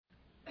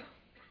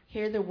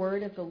Hear the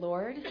word of the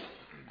Lord,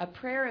 a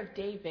prayer of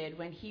David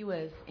when he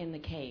was in the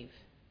cave.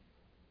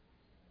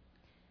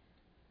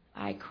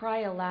 I cry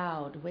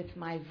aloud with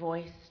my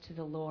voice to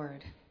the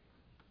Lord.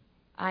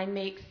 I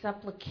make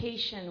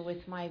supplication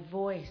with my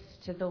voice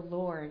to the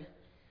Lord.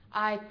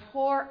 I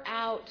pour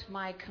out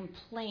my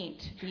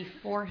complaint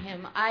before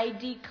him. I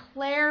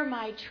declare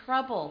my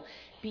trouble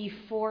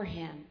before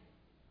him.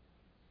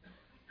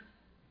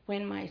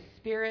 When my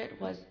spirit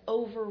was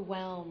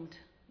overwhelmed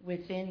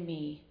within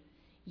me,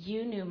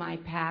 you knew my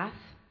path.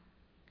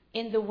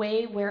 In the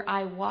way where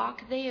I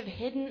walk, they have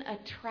hidden a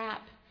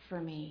trap for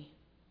me.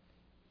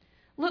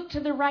 Look to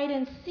the right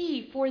and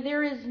see, for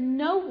there is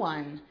no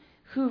one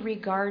who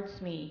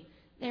regards me.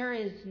 There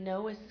is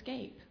no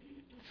escape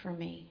for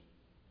me.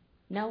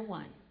 No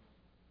one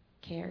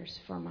cares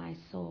for my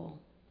soul.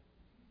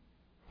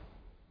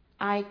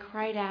 I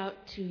cried out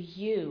to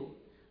you,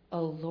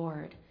 O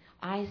Lord.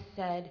 I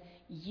said,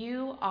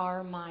 you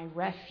are my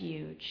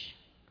refuge,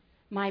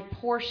 my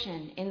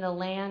portion in the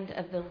land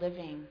of the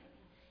living.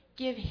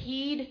 Give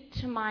heed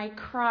to my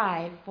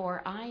cry,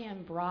 for I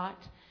am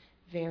brought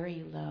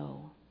very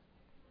low.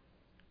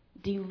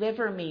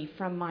 Deliver me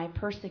from my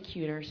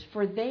persecutors,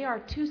 for they are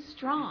too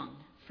strong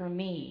for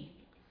me.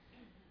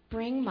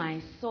 Bring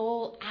my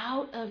soul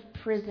out of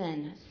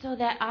prison, so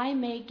that I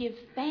may give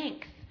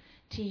thanks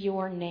to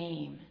your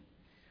name.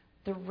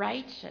 The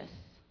righteous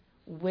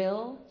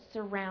will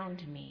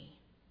surround me,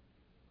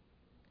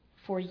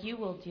 for you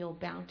will deal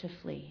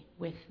bountifully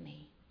with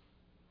me.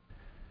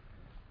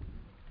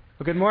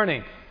 Well, good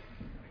morning.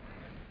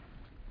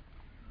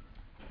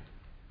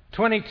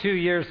 22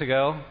 years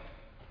ago,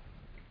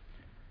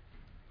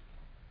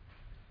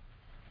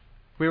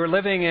 we were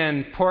living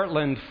in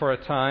Portland for a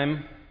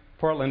time,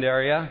 Portland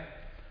area.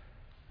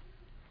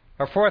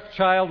 Our fourth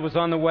child was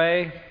on the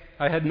way.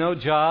 I had no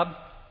job.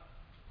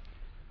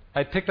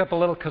 I picked up a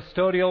little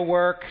custodial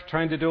work,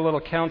 trying to do a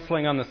little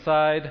counseling on the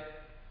side.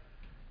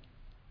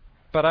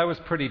 But I was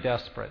pretty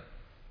desperate.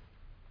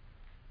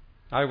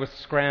 I was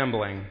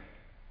scrambling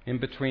in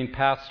between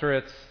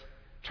pastorates,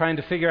 trying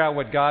to figure out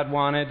what God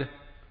wanted.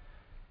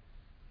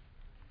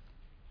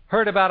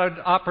 Heard about an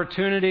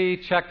opportunity,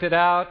 checked it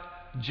out,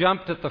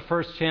 jumped at the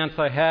first chance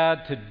I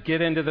had to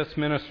get into this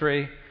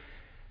ministry.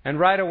 And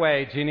right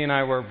away, Jeannie and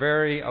I were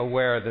very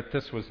aware that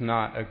this was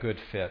not a good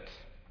fit.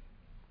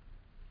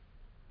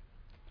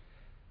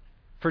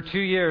 For 2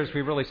 years,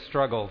 we really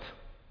struggled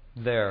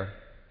there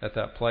at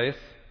that place.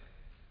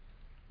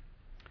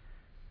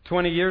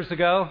 20 years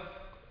ago,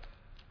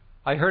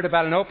 I heard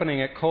about an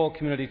opening at Cole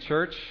Community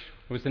Church.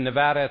 It was in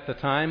Nevada at the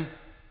time.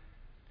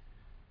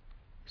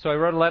 So I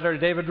wrote a letter to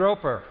David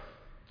Roper.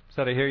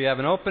 Said, I hear you have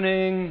an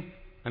opening.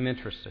 I'm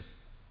interested.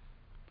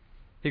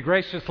 He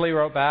graciously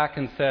wrote back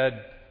and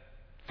said,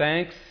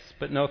 thanks,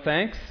 but no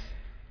thanks.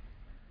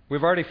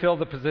 We've already filled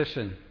the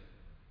position.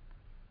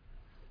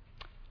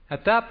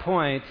 At that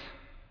point,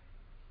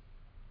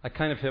 I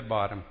kind of hit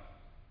bottom.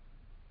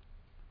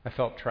 I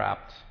felt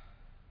trapped.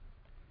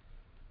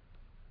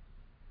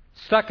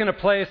 Stuck in a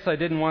place I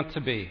didn't want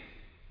to be.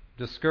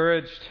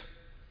 Discouraged,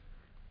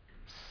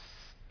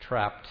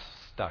 trapped,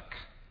 stuck.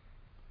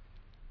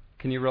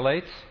 Can you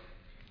relate?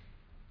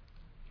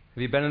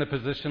 Have you been in a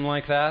position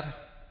like that?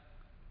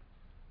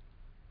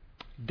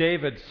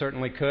 David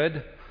certainly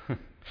could.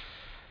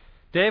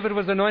 David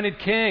was anointed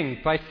king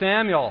by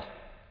Samuel.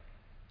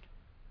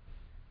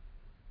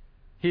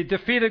 He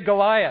defeated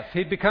Goliath.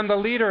 He'd become the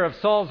leader of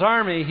Saul's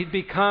army. He'd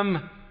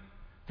become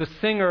the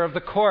singer of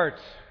the court,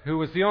 who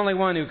was the only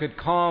one who could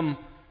calm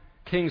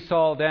King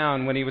Saul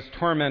down when he was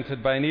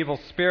tormented by an evil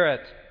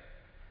spirit.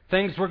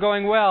 Things were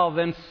going well.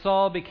 Then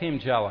Saul became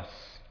jealous,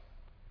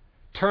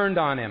 turned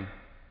on him,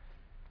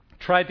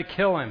 tried to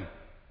kill him.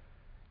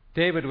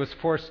 David was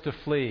forced to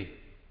flee.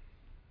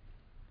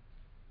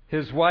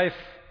 His wife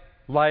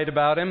lied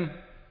about him,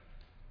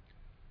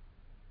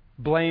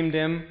 blamed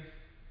him.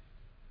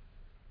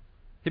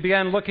 He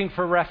began looking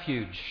for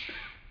refuge,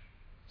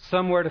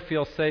 somewhere to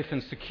feel safe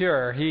and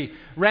secure. He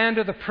ran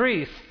to the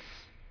priests,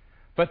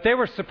 but they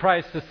were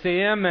surprised to see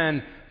him,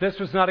 and this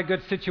was not a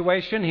good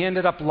situation. He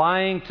ended up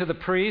lying to the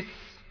priests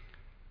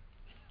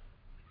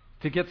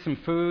to get some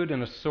food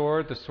and a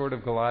sword, the sword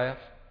of Goliath.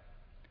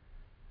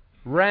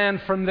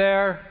 Ran from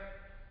there,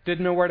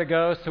 didn't know where to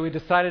go, so he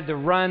decided to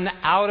run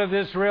out of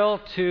Israel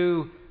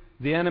to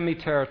the enemy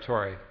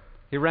territory.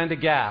 He ran to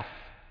Gath,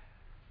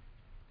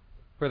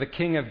 where the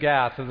king of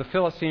Gath, of the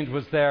Philistines,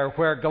 was there,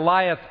 where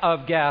Goliath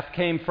of Gath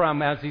came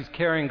from as he's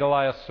carrying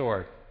Goliath's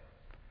sword.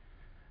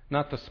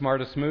 Not the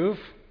smartest move.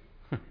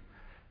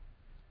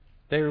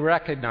 They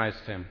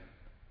recognized him,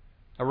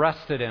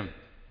 arrested him.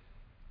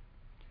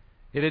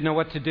 He didn't know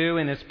what to do.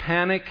 In his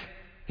panic,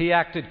 he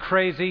acted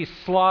crazy,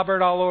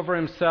 slobbered all over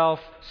himself,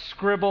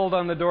 scribbled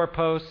on the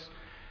doorposts.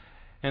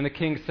 And the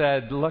king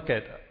said, look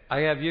it, I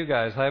have you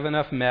guys. I have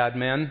enough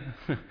madmen.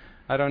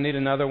 I don't need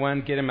another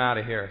one. Get him out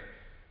of here.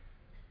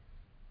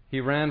 He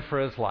ran for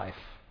his life.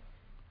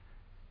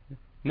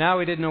 Now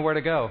he didn't know where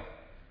to go.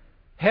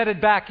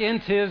 Headed back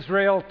into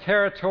Israel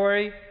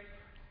territory,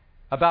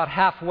 about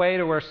halfway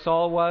to where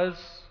Saul was.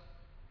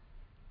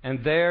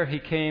 And there he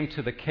came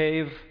to the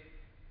cave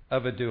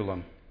of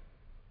Adullam.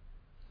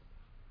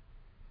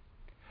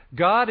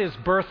 God is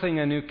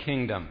birthing a new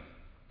kingdom,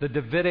 the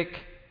Davidic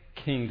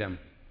kingdom.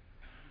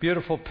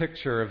 Beautiful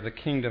picture of the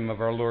kingdom of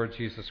our Lord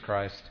Jesus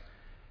Christ.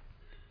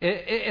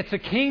 It's a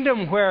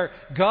kingdom where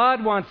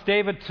God wants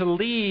David to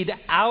lead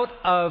out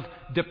of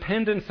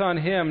dependence on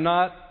him,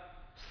 not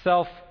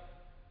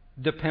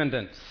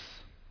self-dependence.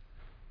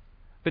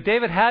 But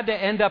David had to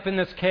end up in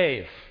this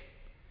cave.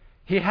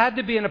 He had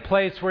to be in a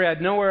place where he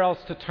had nowhere else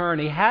to turn.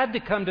 He had to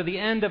come to the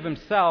end of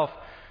himself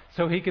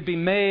so he could be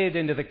made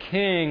into the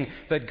king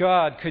that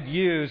God could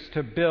use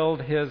to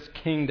build his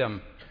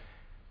kingdom.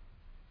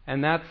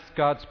 And that's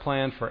God's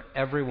plan for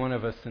every one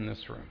of us in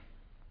this room.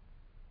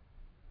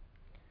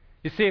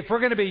 You see, if we're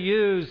going to be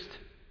used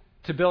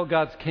to build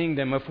God's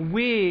kingdom, if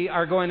we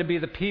are going to be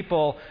the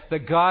people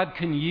that God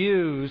can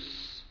use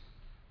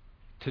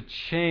to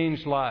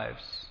change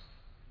lives,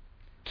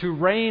 to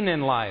reign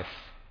in life,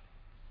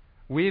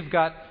 we've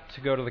got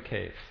to go to the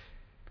cave.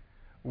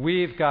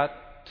 We've got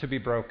to be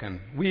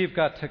broken. We've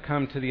got to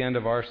come to the end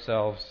of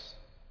ourselves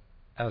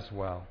as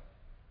well.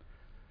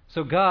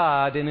 So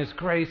God, in His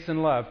grace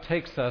and love,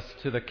 takes us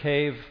to the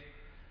cave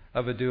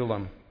of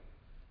Adullam.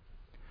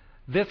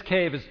 This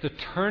cave is the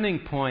turning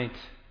point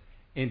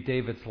in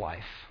David's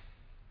life.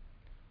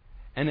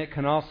 And it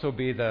can also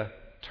be the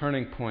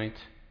turning point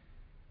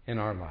in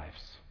our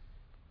lives.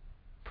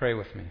 Pray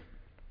with me.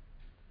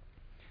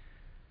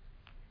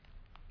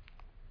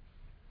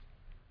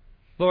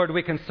 Lord,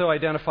 we can so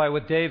identify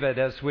with David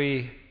as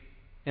we,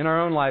 in our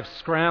own lives,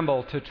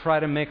 scramble to try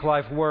to make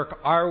life work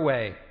our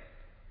way,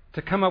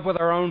 to come up with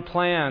our own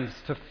plans,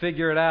 to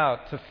figure it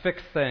out, to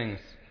fix things.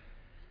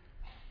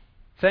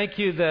 Thank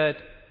you that,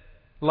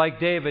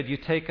 like David, you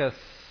take us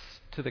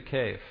to the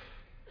cave,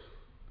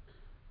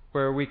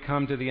 where we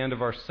come to the end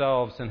of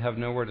ourselves and have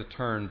nowhere to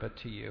turn but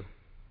to you.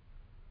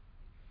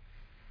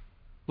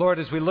 Lord,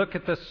 as we look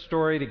at this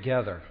story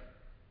together,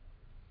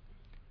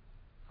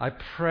 I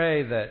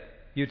pray that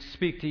you'd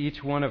speak to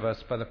each one of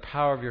us by the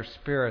power of your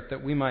Spirit,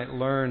 that we might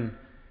learn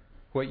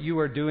what you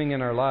are doing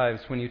in our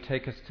lives when you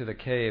take us to the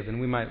cave, and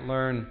we might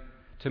learn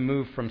to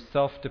move from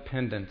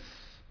self-dependence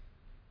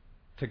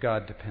to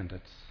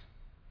God-dependence.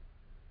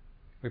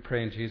 We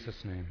pray in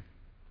Jesus' name.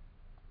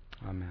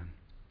 Amen.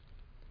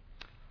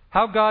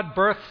 How God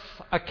births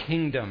a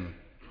kingdom.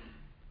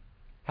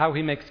 How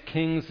He makes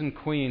kings and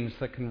queens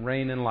that can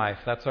reign in life.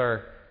 That's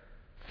our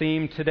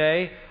theme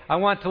today. I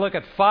want to look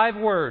at 5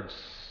 words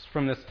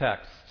from this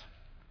text.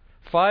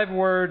 5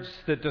 words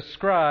that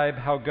describe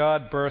how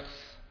God births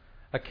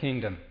a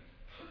kingdom.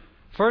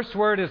 First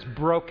word is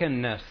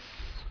brokenness.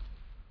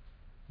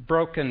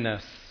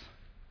 Brokenness.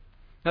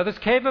 Now, this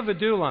cave of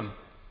Adullam,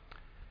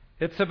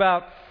 it's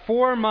about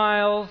 4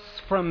 miles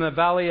from the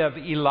valley of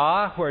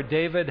Elah, where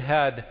David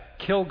had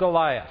killed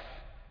Goliath.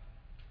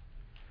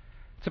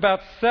 It's about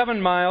 7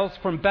 miles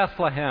from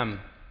Bethlehem,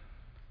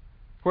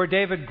 where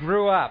David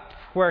grew up,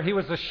 where he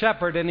was a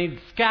shepherd and he'd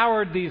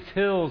scoured these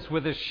hills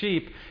with his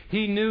sheep.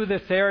 He knew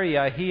this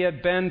area. He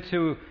had been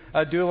to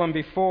Adullam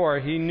before.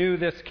 He knew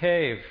this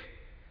cave.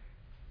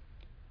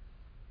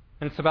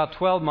 And it's about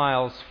 12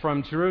 miles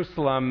from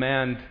Jerusalem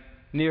and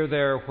near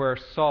there where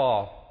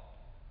Saul,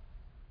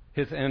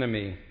 his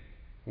enemy,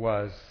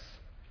 was.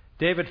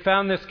 David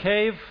found this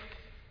cave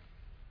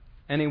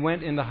and he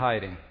went into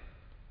hiding.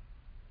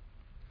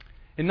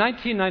 In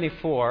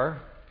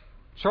 1994,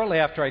 shortly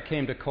after I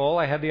came to Cole,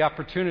 I had the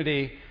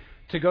opportunity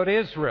to go to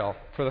Israel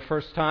for the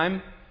first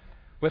time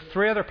with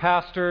 3 other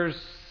pastors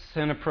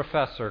and a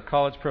professor,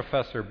 college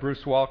professor,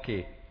 Bruce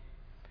Walke.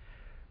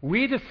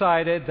 We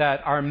decided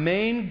that our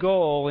main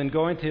goal in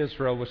going to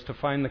Israel was to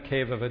find the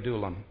cave of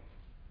Adullam.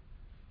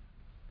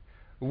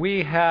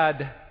 We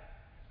had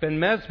been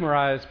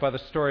mesmerized by the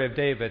story of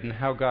David and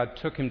how God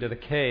took him to the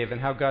cave and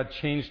how God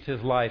changed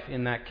his life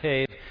in that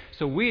cave.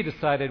 So we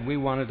decided we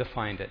wanted to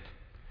find it.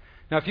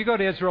 Now, if you go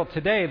to Israel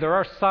today, there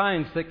are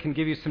signs that can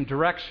give you some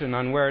direction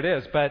on where it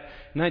is. But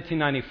in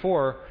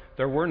 1994,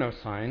 there were no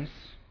signs.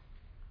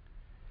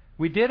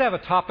 We did have a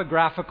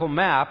topographical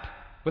map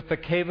with the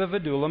cave of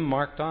Adullam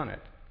marked on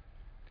it.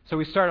 So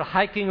we started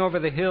hiking over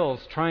the hills,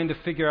 trying to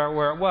figure out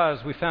where it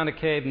was. We found a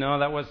cave. No,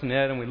 that wasn't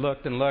it. And we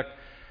looked and looked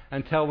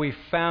until we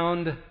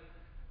found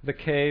the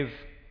cave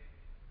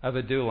of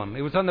Adullam.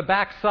 It was on the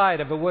back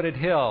side of a wooded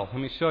hill. Let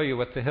me show you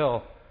what the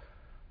hill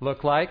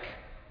looked like.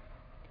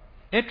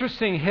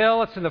 Interesting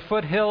hill. It's in the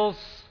foothills.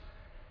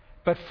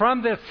 But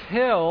from this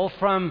hill,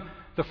 from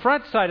the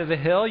front side of the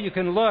hill, you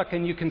can look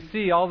and you can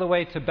see all the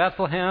way to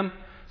Bethlehem,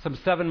 some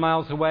 7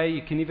 miles away.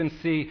 You can even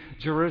see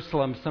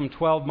Jerusalem, some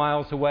 12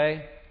 miles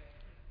away.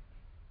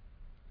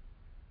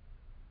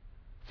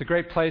 It's a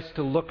great place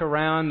to look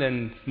around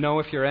and know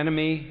if your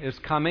enemy is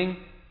coming.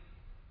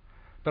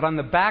 But on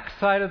the back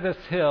side of this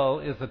hill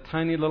is a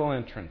tiny little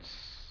entrance.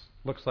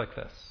 Looks like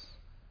this.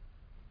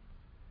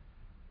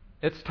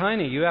 It's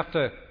tiny. You have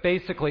to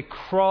basically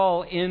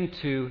crawl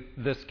into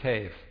this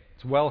cave.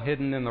 It's well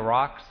hidden in the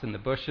rocks and the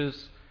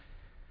bushes.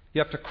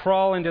 You have to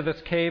crawl into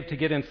this cave to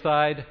get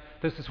inside.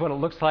 This is what it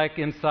looks like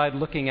inside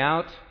looking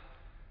out.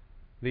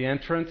 the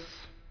entrance.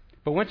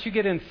 But once you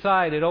get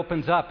inside, it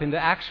opens up into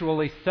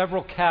actually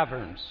several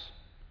caverns.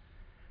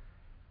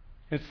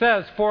 It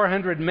says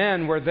 400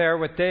 men were there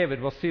with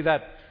David. We'll see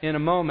that in a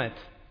moment.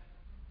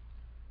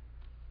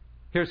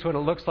 Here's what it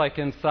looks like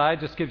inside.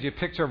 Just gives you a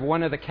picture of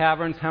one of the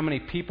caverns, how many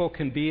people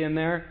can be in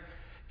there,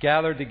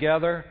 gathered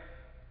together.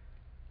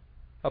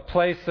 A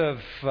place of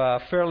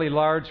fairly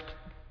large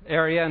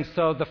area. And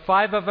so the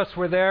 5 of us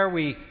were there.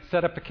 We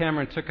set up a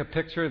camera and took a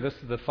picture. This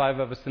is the 5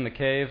 of us in the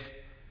cave.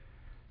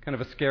 Kind of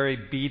a scary,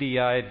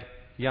 beady-eyed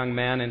young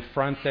man in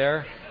front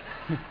there.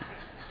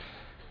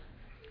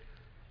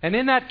 And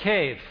in that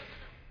cave,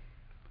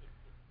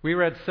 we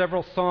read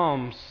several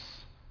Psalms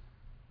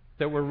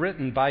that were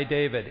written by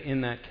David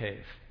in that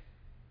cave,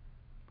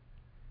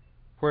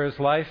 where his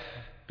life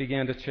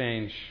began to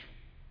change.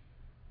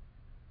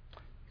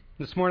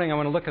 This morning I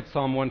want to look at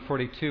Psalm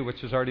 142, which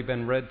has already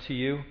been read to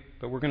you,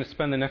 but we're going to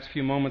spend the next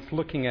few moments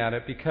looking at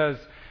it because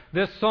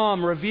this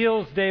psalm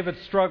reveals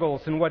David's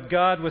struggles and what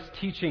God was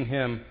teaching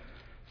him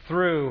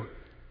through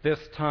this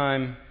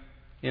time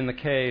in the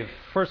cave.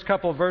 First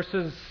couple of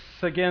verses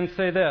again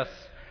say this: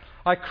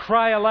 I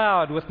cry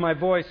aloud with my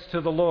voice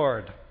to the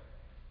Lord.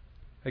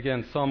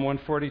 Again, Psalm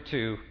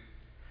 142.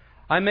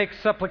 I make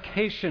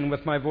supplication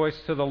with my voice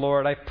to the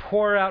Lord. I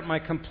pour out my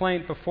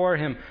complaint before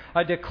Him.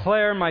 I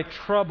declare my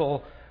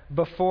trouble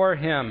before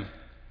Him.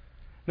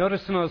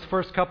 Notice in those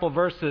first couple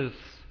verses,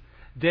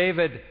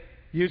 David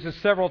uses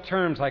several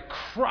terms. I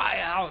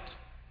cry out.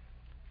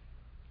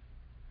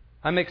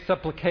 I make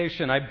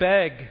supplication. I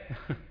beg.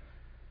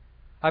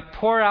 I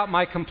pour out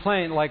my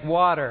complaint like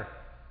water.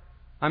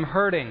 I'm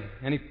hurting.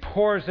 And he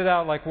pours it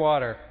out like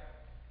water.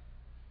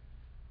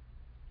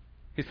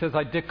 He says,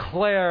 I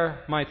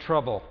declare my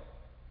trouble.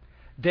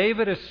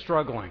 David is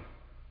struggling.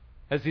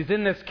 As he's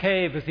in this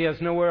cave, as he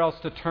has nowhere else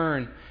to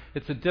turn,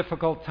 it's a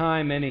difficult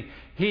time. And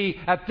he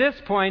at this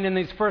point in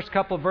these first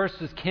couple of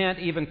verses, can't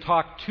even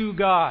talk to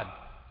God.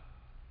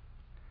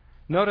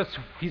 Notice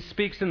he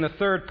speaks in the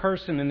third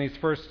person in these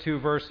first 2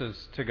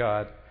 verses to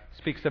God. He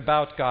speaks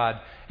about God.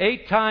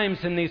 8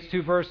 times in these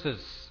 2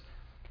 verses,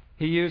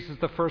 he uses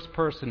the first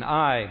person.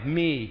 I,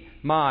 me,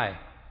 my.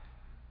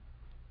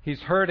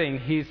 He's hurting.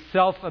 He's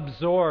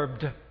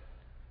self-absorbed.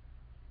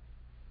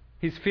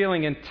 He's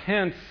feeling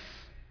intense,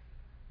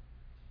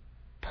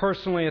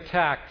 personally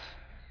attacked.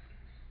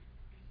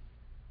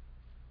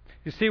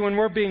 You see, when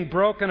we're being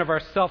broken of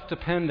our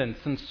self-dependence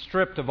and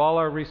stripped of all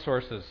our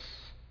resources,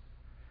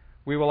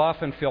 we will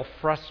often feel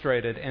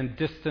frustrated and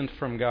distant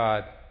from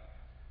God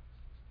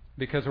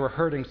because we're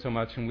hurting so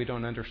much and we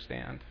don't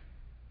understand.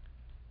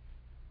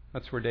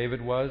 That's where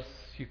David was.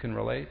 You can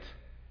relate.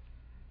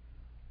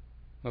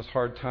 Those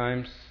hard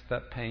times,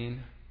 that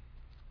pain.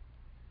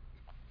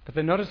 But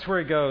then notice where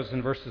he goes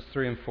in verses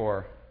 3 and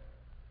 4.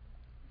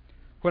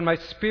 When my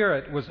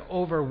spirit was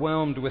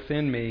overwhelmed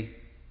within me,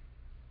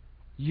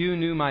 you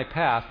knew my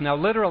path. Now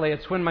literally,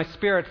 it's when my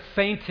spirit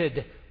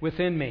fainted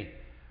within me.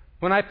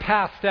 When I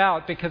passed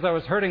out because I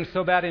was hurting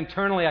so bad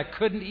internally, I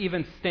couldn't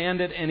even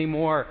stand it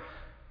anymore.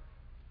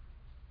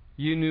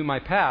 You knew my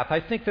path.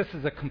 I think this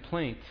is a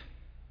complaint.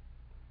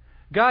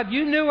 God,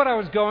 you knew what I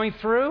was going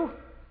through.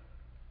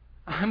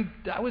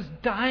 I was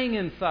dying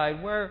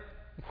inside. Where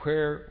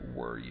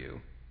were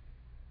you?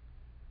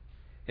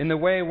 In the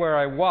way where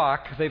I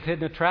walk, they've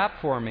hidden a trap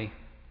for me.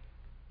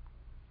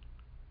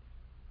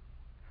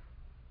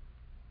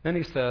 Then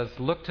he says,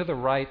 look to the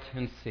right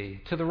and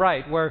see. To the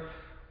right,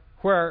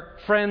 where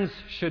friends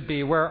should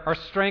be, where our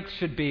strength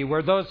should be,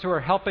 where those who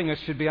are helping us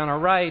should be on our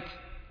right.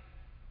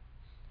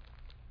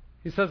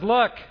 He says,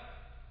 look,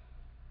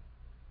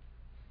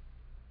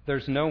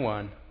 there's no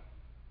one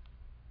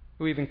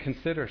who even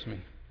considers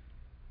me.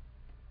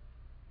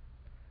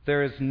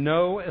 There is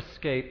no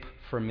escape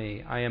for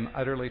me. I am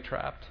utterly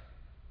trapped.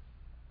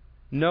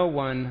 No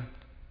one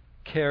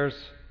cares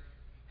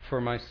for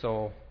my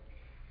soul.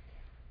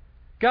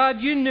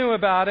 God, you knew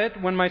about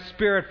it when my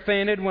spirit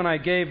fainted, when I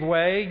gave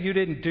way. You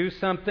didn't do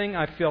something.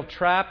 I feel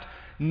trapped.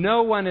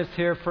 No one is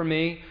here for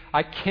me.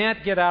 I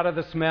can't get out of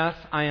this mess.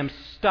 I am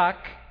stuck.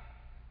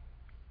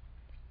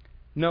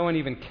 No one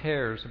even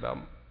cares about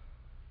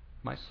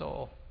my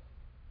soul.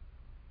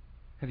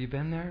 Have you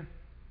been there?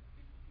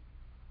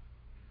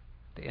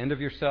 The end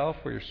of yourself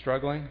where you're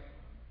struggling?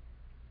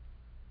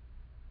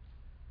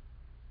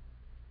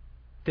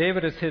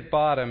 David has hit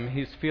bottom.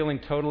 He's feeling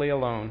totally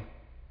alone,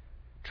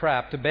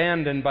 trapped,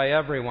 abandoned by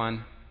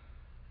everyone,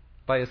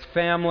 by his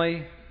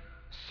family,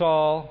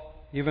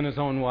 Saul, even his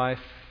own wife.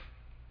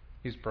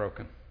 He's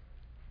broken.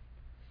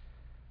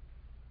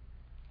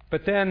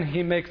 But then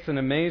he makes an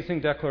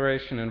amazing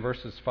declaration in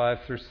verses 5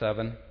 through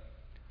 7,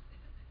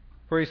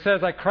 where he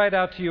says, I cried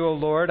out to you, O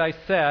Lord. I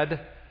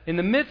said, in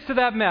the midst of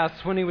that mess,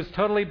 when he was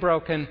totally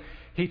broken,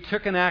 he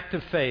took an act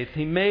of faith.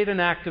 He made an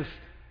act of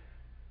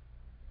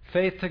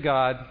faith to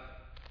God,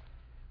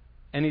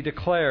 and he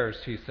declares,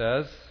 he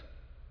says,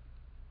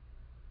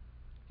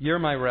 you're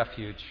my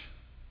refuge.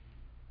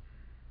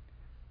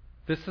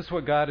 This is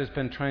what God has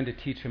been trying to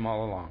teach him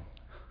all along.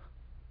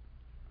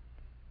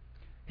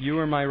 You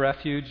are my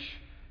refuge,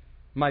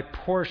 my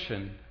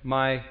portion,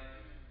 my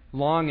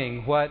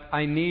longing, what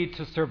I need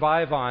to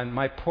survive on,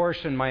 my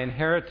portion, my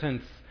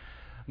inheritance,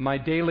 my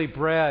daily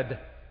bread.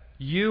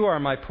 You are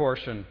my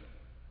portion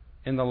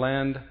in the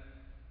land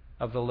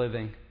of the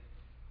living.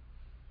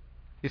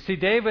 You see,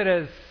 David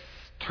has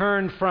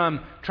turned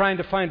from trying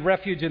to find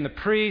refuge in the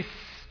priests,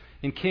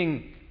 in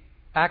King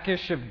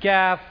Achish of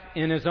Gath,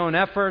 in his own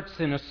efforts,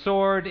 in a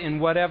sword, in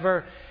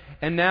whatever,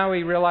 and now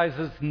he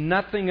realizes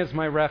nothing is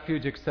my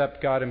refuge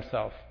except God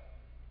Himself.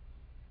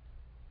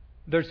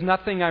 There's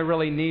nothing I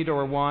really need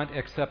or want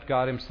except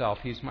God Himself.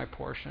 He's my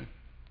portion.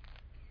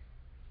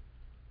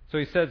 So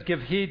he says,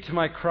 give heed to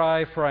my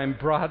cry, for I am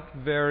brought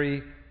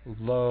very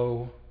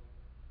low.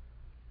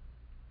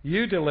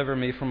 You deliver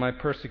me from my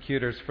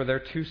persecutors, for they're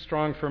too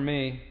strong for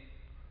me.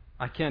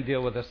 I can't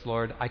deal with this,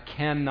 Lord. I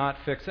cannot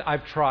fix it.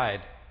 I've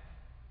tried.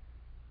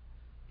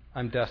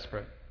 I'm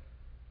desperate.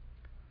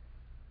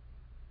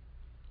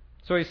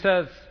 So he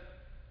says,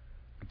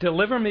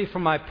 deliver me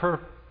from my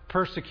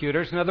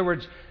persecutors. In other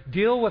words,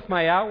 deal with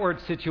my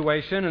outward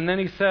situation. And then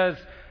he says,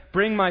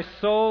 bring my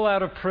soul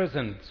out of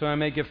prison so I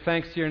may give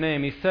thanks to your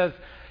name. He says,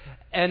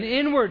 and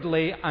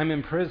inwardly I'm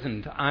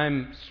imprisoned.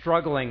 I'm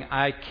struggling.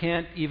 I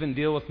can't even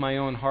deal with my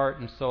own heart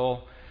and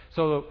soul.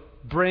 So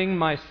bring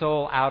my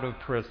soul out of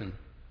prison.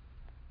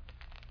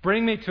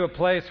 Bring me to a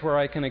place where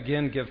I can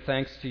again give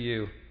thanks to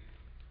you,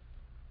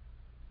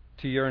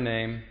 to your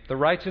name. The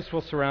righteous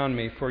will surround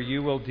me, for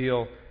you will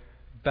deal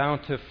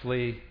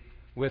bountifully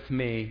with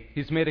me.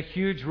 He's made a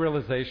huge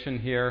realization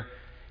here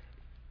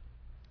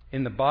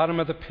in the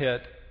bottom of the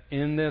pit,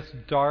 in this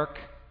dark,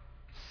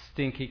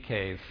 stinky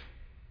cave.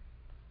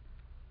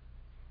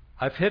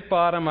 I've hit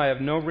bottom. I have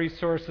no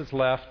resources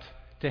left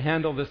to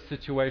handle this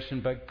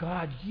situation, but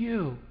God,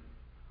 you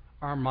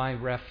are my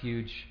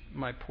refuge,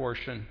 my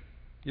portion.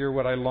 You're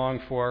what I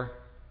long for.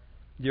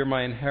 You're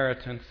my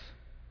inheritance.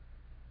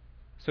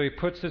 So he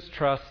puts his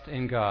trust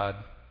in God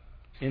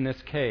in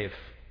this cave.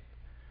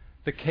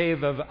 The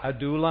cave of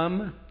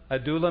Adullam.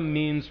 Adullam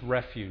means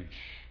refuge.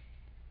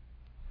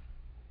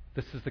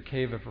 This is the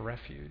cave of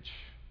refuge.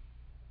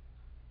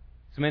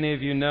 As many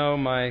of you know,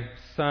 my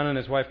son and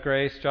his wife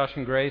Grace, Josh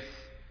and Grace,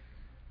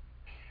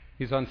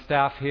 he's on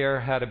staff here,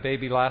 had a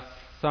baby last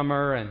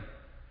summer, and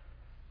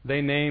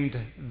they named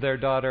their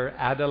daughter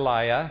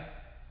Adaliah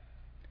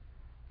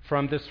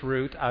from this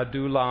root,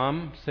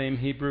 Adullam, same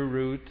Hebrew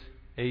root,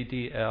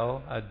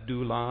 A-D-L,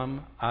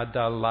 Adullam,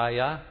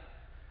 Adaliah.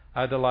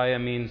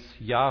 Adaliah means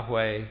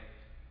Yahweh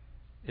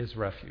is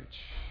refuge.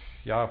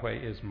 Yahweh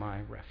is my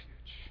refuge.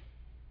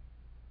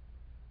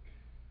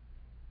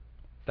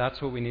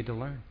 That's what we need to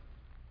learn.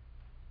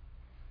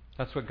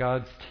 That's what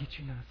God's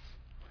teaching us.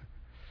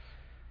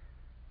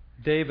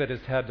 David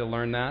has had to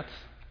learn that.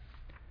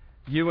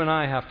 You and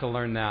I have to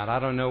learn that. I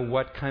don't know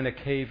what kind of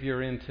cave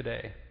you're in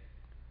today.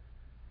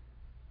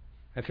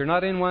 If you're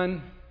not in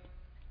one,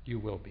 you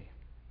will be.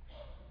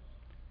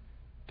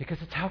 Because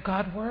it's how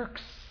God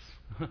works.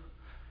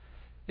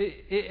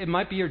 It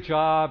might be your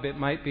job, it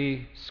might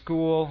be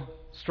school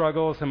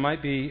struggles, it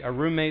might be a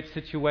roommate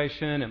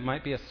situation, it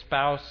might be a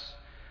spouse,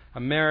 a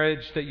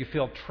marriage that you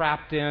feel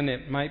trapped in,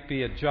 it might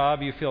be a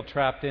job you feel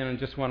trapped in and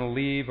just want to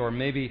leave, or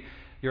maybe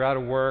you're out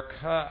of work.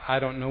 I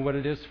don't know what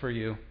it is for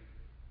you.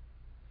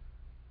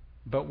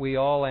 But we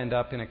all end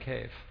up in a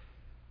cave.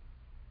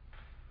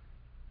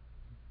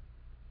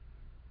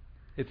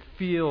 It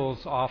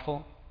feels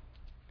awful,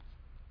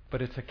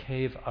 but it's a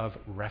cave of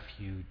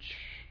refuge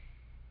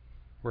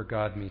where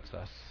God meets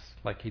us,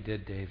 like He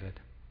did David.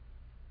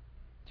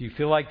 Do you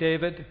feel like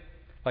David?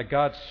 Like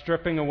God's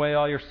stripping away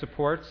all your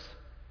supports?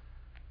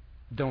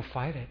 Don't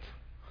fight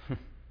it.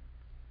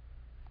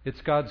 It's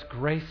God's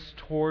grace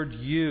toward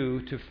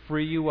you to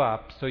free you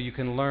up so you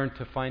can learn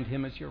to find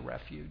Him as your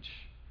refuge.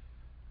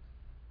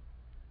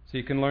 So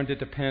you can learn to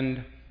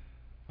depend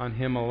on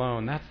Him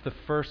alone. That's the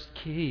first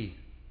key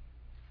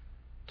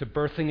to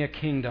birthing a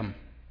kingdom,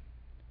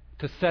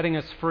 to setting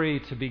us free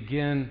to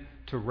begin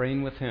to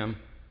reign with Him,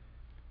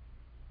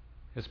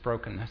 is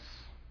brokenness.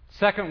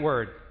 Second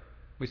word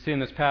we see in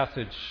this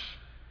passage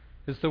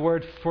is the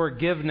word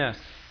forgiveness.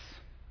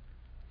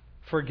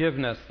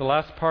 Forgiveness. The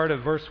last part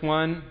of verse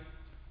 1,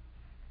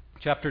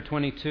 chapter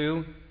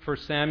 22, 1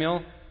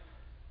 Samuel,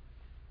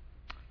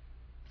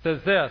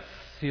 says this: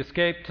 He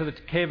escaped to the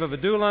cave of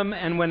Adullam,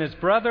 and when his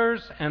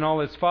brothers and all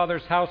his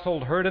father's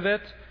household heard of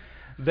it,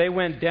 they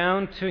went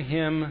down to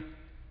him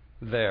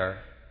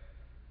there.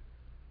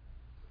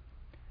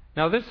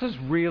 Now this is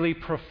really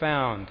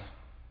profound,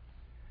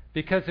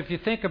 because if you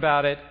think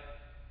about it,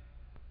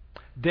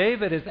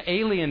 David is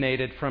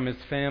alienated from his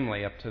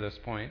family up to this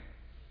point.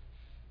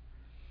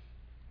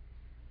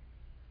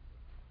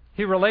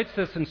 He relates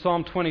this in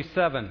Psalm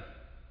 27,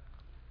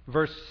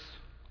 verse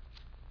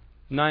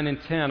 9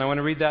 and 10. I want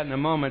to read that in a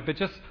moment, but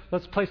just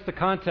let's place the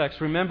context.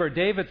 Remember,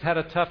 David's had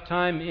a tough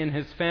time in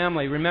his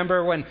family.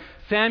 Remember when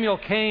Samuel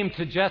came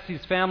to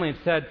Jesse's family and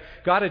said,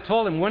 God had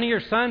told him, one of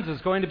your sons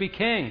is going to be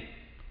king.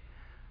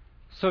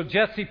 So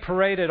Jesse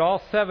paraded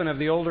all 7 of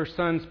the older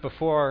sons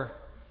before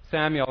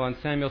Samuel, and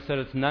Samuel said,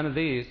 it's none of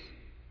these.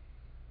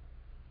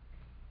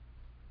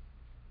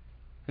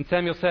 And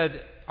Samuel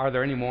said, are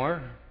there any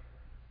more?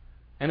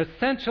 And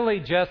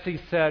essentially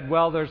Jesse said,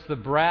 well, there's the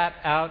brat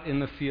out in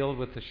the field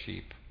with the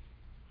sheep.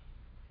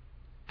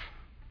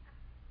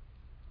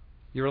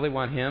 You really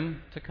want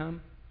him to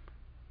come?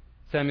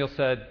 Samuel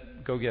said,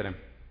 go get him.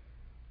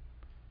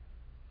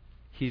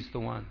 He's the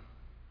one.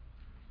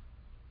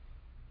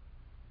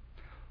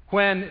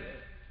 When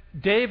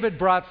David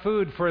brought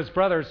food for his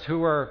brothers who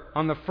were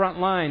on the front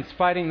lines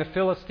fighting the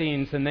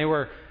Philistines, and they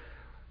were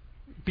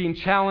being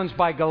challenged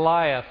by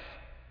Goliath,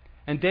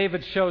 and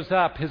David shows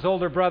up, his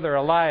older brother,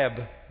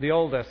 Eliab, the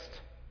oldest,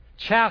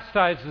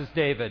 chastises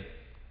David.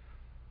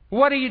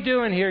 What are you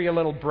doing here, you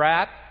little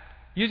brat?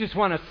 You just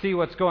want to see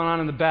what's going on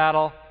in the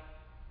battle.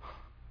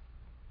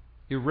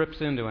 He rips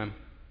into him.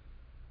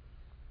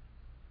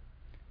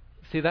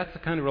 See, that's the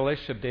kind of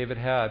relationship David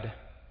had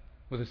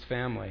with his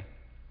family.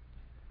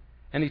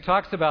 And he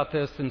talks about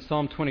this in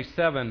Psalm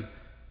 27.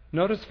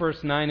 Notice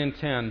verse 9 and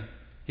 10.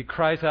 He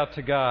cries out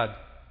to God,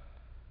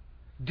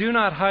 do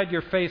not hide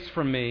your face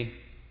from me.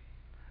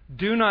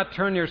 Do not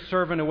turn your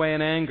servant away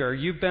in anger.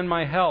 You've been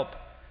my help.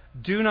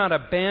 Do not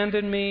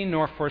abandon me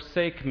nor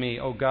forsake me,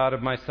 O God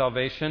of my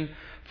salvation.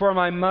 For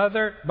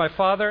my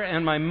father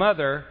and my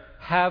mother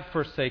have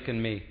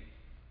forsaken me,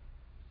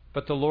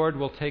 but the Lord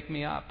will take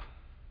me up.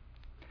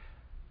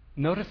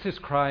 Notice his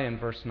cry in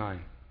verse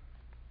 9.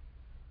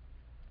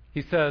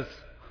 He says,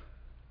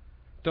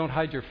 don't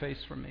hide your face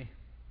from me.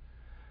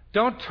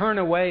 Don't turn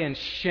away in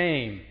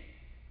shame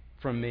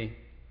from me.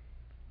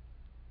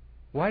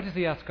 Why does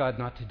he ask God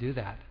not to do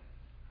that?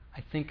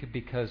 I think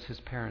because his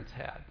parents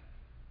had.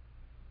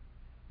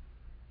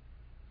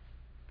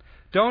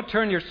 Don't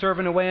turn your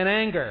servant away in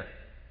anger.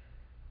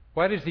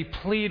 Why does he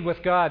plead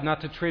with God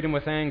not to treat him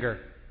with anger?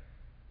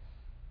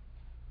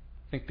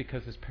 I think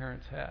because his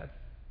parents had.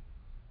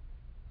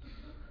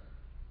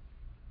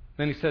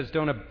 Then he says,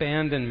 don't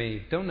abandon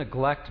me. Don't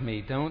neglect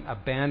me. Don't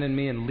abandon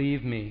me and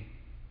leave me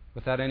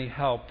without any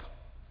help.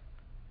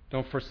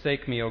 Don't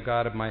forsake me, O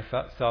God of my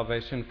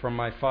salvation, for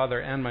my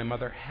father and my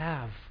mother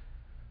have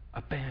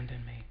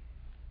abandoned me.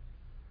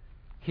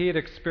 He had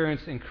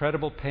experienced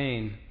incredible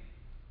pain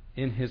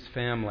in his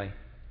family.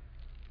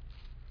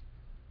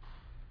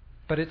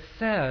 But it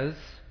says,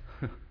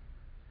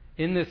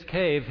 in this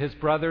cave, his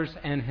brothers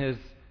and his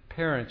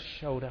parents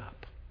showed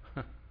up.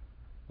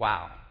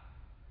 Wow.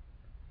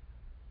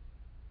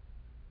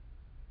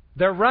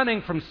 They're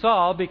running from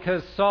Saul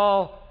because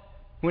Saul,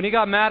 when he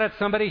got mad at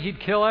somebody, he'd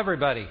kill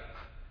everybody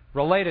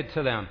related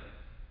to them.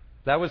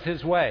 That was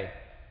his way.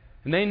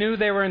 And they knew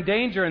they were in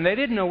danger, and they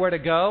didn't know where to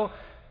go.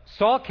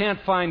 Saul can't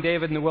find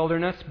David in the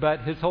wilderness,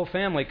 but his whole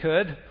family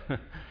could.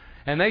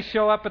 And they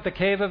show up at the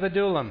cave of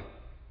Adullam.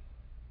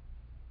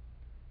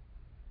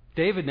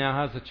 David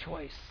now has a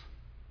choice.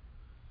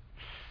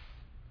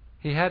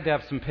 He had to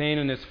have some pain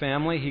in his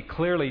family. He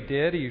clearly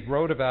did. He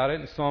wrote about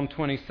it in Psalm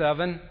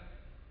 27.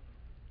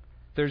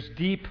 There's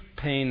deep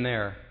pain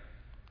there.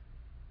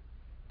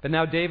 But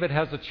now David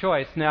has a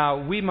choice.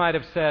 Now, we might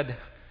have said,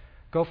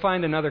 go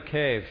find another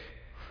cave.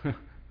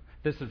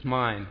 This is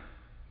mine.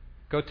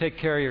 Go take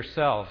care of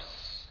yourselves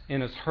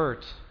in his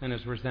hurt and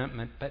his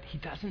resentment. But he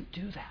doesn't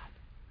do that.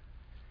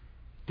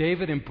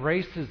 David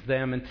embraces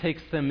them and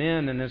takes them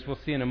in, and as we'll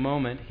see in a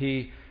moment,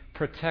 he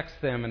protects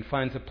them and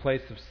finds a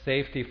place of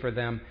safety for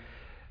them.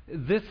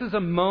 This is a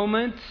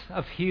moment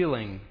of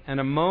healing and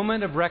a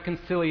moment of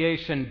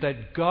reconciliation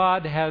that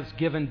God has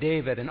given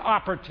David, an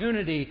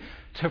opportunity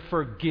to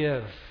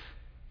forgive.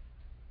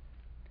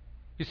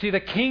 You see,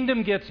 the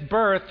kingdom gets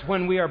birthed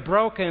when we are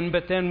broken,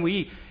 but then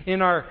we,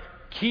 in our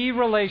key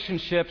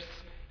relationships,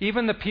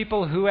 even the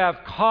people who have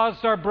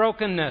caused our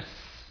brokenness,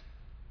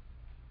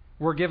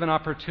 we're given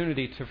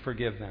opportunity to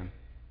forgive them.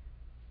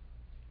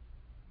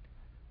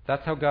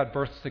 That's how God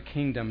births the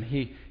kingdom.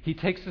 He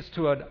takes us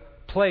to a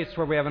place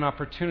where we have an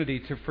opportunity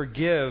to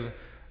forgive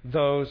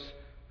those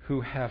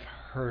who have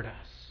hurt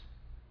us.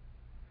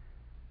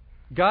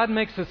 God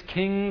makes us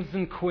kings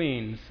and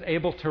queens,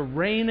 able to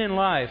reign in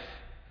life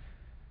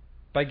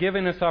by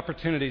giving us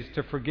opportunities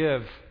to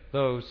forgive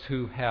those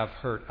who have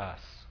hurt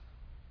us.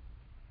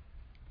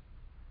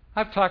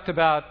 I've talked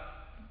about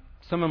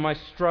some of my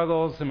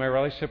struggles in my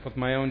relationship with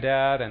my own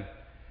dad, and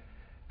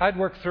I'd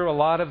worked through a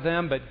lot of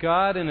them, but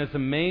God in His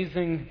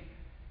amazing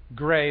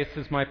grace,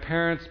 as my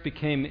parents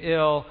became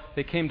ill,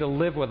 they came to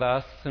live with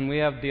us, and we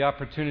have the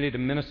opportunity to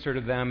minister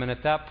to them. And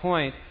at that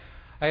point,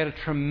 I had a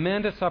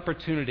tremendous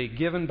opportunity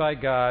given by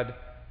God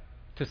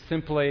to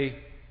simply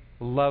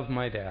love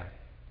my dad,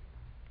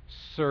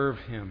 serve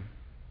him,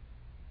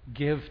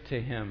 give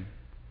to him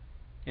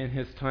in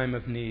his time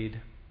of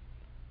need.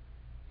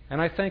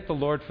 And I thank the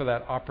Lord for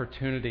that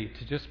opportunity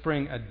to just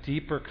bring a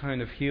deeper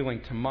kind of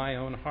healing to my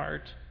own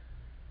heart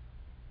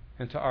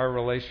and to our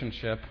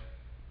relationship.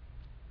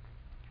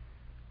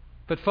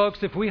 But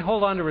folks, if we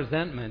hold on to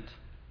resentment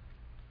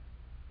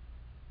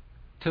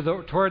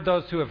toward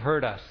those who have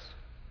hurt us,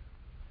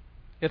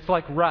 it's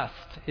like rust.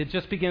 It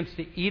just begins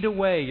to eat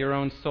away your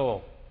own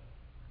soul.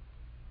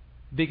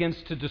 It begins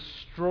to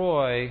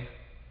destroy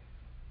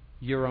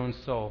your own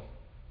soul.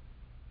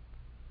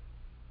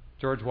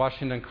 George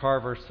Washington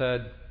Carver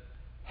said,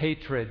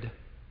 Hatred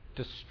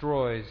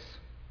destroys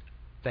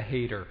the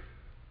hater,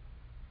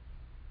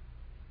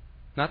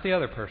 not the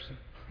other person.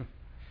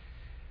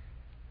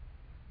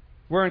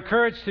 We're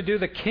encouraged to do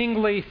the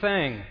kingly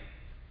thing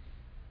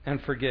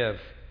and forgive.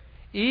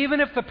 Even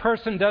if the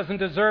person doesn't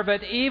deserve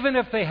it, even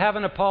if they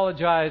haven't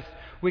apologized,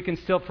 we can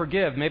still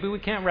forgive. Maybe we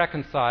can't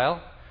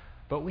reconcile,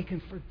 but we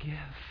can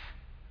forgive.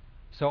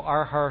 So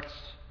our hearts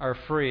are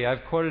free.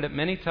 I've quoted it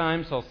many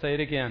times. I'll say it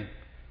again.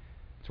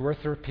 It's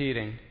worth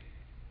repeating.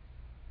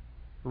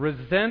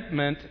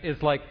 Resentment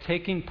is like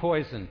taking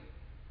poison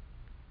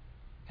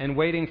and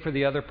waiting for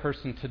the other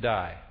person to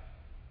die.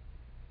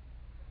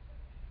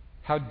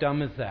 How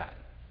dumb is that?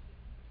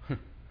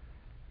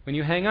 When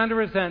you hang on to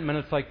resentment,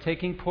 it's like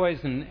taking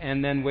poison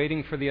and then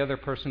waiting for the other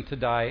person to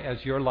die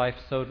as your life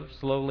so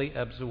slowly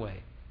ebbs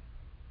away.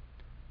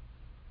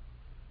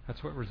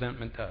 That's what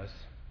resentment does.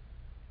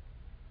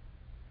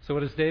 So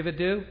what does David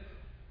do?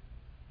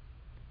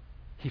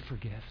 He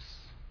forgives.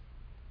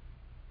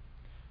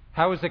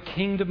 How is a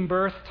kingdom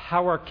birthed?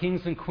 How are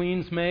kings and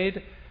queens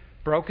made?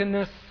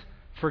 Brokenness,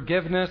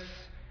 forgiveness,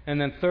 and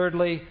then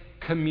thirdly,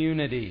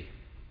 community.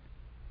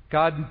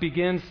 God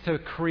begins to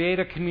create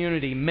a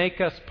community, make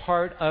us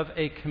part of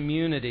a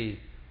community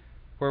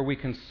where we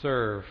can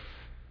serve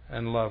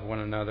and love one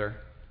another.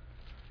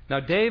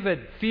 Now,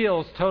 David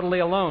feels totally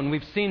alone.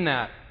 We've seen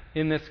that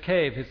in this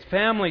cave. His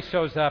family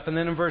shows up, and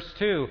then in verse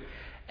 2,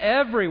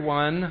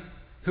 everyone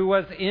who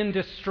was in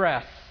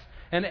distress,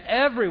 and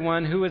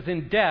everyone who was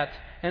in debt,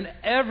 and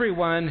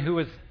everyone who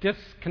was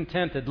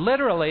discontented,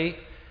 literally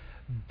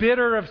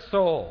bitter of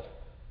soul.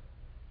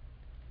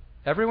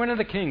 Everyone in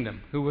the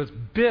kingdom who was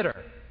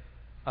bitter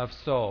of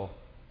soul,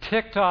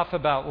 ticked off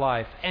about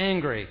life,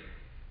 angry,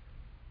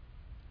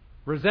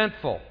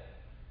 resentful,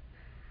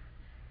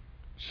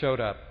 showed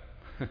up,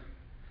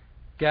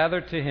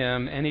 gathered to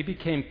him, and he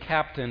became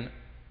captain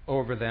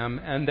over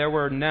them. And there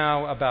were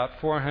now about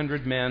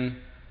 400 men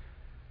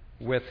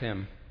with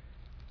him.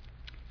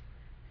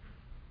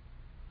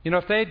 You know,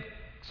 if they'd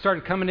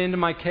started coming into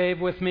my cave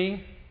with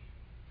me,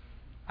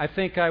 I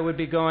think I would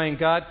be going,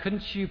 God,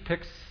 couldn't you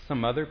pick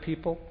some other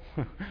people?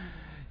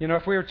 You know,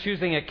 if we were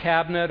choosing a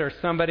cabinet or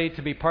somebody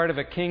to be part of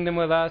a kingdom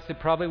with us, it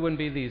probably wouldn't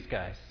be these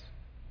guys.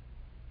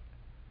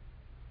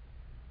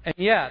 And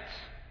yet,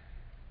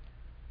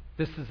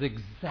 this is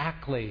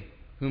exactly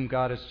whom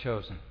God has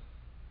chosen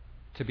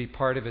to be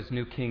part of his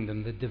new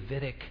kingdom, the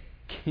Davidic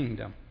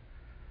kingdom.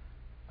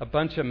 A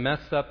bunch of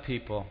messed up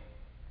people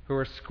who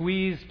are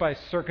squeezed by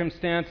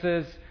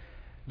circumstances.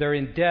 They're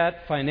in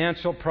debt,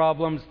 financial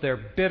problems. They're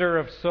bitter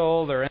of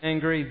soul. They're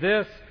angry.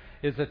 This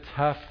is a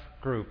tough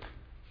group.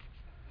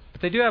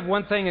 But they do have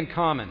one thing in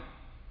common.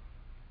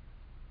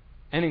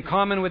 And in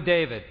common with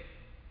David,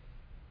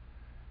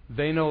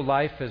 they know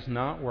life is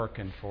not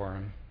working for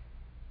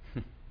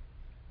them.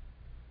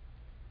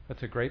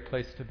 That's a great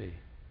place to be.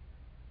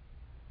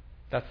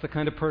 That's the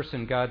kind of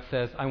person God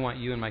says, I want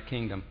you in my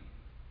kingdom.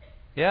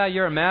 Yeah,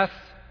 you're a mess.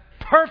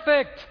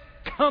 Perfect!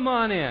 Come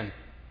on in.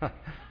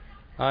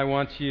 I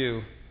want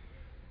you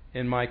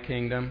in my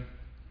kingdom.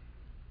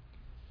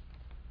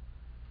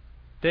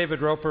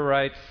 David Roper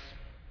writes,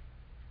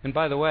 and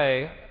by the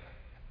way,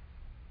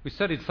 we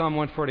studied Psalm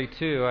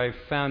 142. I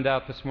found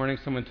out this morning,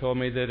 someone told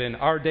me that in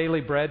Our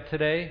Daily Bread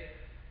today,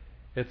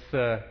 it's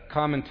a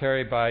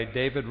commentary by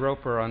David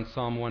Roper on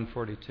Psalm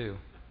 142. You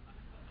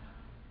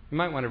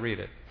might want to read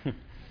it.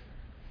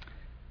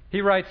 He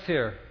writes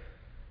here,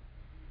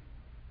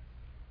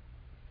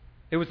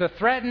 it was a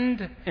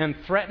threatened and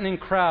threatening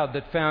crowd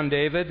that found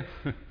David,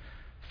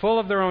 full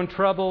of their own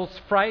troubles,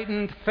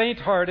 frightened,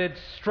 faint-hearted,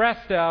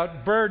 stressed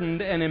out,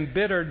 burdened, and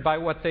embittered by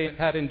what they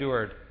had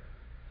endured.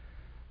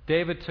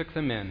 David took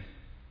them in,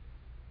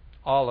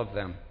 all of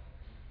them,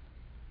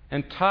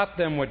 and taught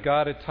them what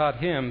God had taught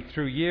him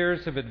through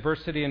years of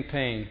adversity and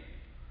pain.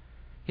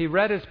 He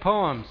read his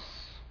poems.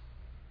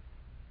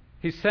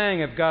 He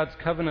sang of God's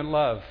covenant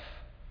love.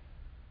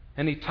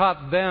 And he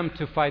taught them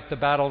to fight the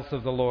battles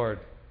of the Lord.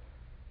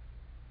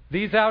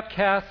 These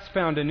outcasts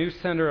found a new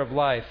center of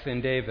life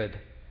in David,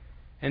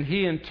 and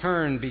he in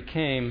turn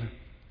became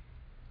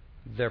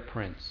their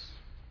prince.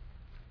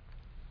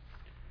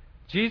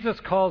 Jesus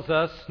calls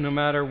us, no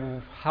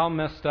matter how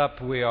messed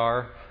up we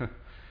are,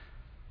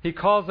 he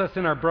calls us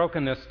in our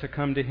brokenness to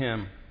come to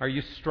him. Are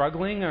you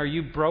struggling? Are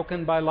you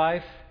broken by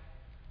life?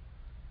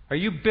 Are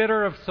you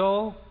bitter of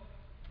soul?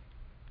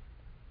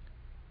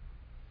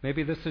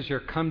 Maybe this is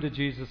your come to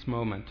Jesus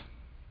moment.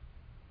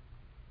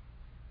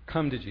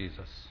 Come to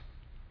Jesus.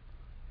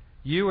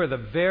 You are the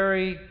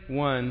very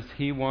ones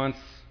he wants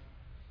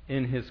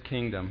in his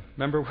kingdom.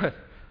 Remember what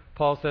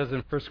Paul says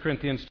in 1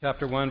 Corinthians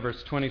chapter 1,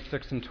 verse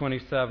 26 and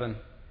 27.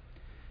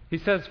 He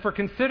says, "For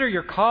consider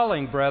your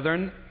calling,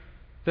 brethren,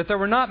 that there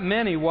were not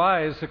many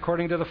wise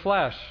according to the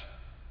flesh,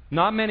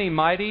 not many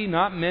mighty,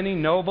 not many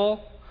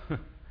noble.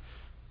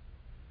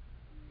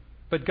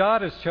 But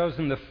God has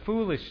chosen the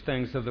foolish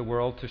things of the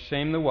world to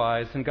shame the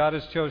wise, and God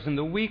has chosen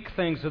the weak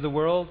things of the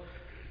world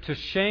to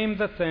shame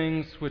the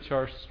things which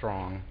are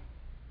strong."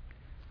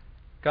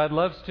 God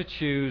loves to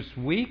choose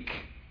weak,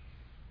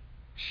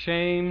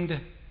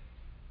 shamed,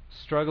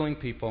 struggling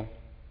people.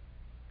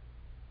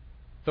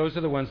 Those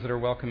are the ones that are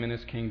welcome in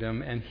His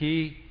kingdom, and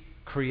He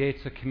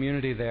creates a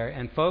community there.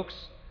 And folks,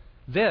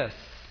 this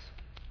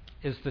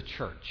is the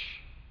church.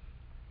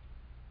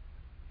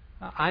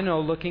 I know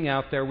looking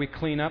out there, we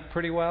clean up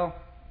pretty well.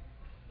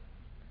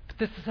 But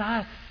this is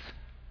us.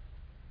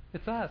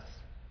 It's us.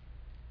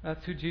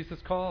 That's who Jesus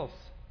calls.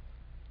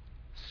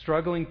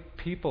 Struggling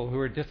people who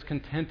are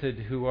discontented,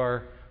 who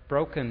are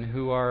broken,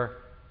 who are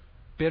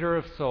bitter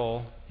of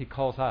soul, He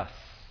calls us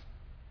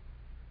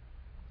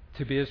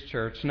to be His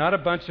church. Not a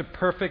bunch of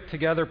perfect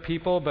together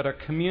people, but a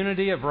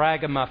community of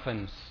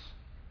ragamuffins.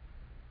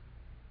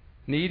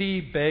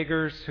 Needy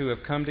beggars who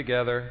have come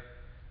together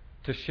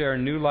to share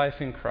new life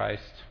in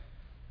Christ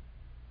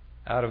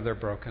out of their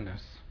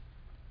brokenness.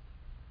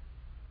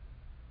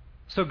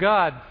 So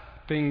God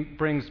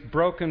brings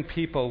broken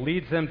people,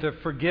 leads them to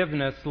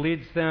forgiveness,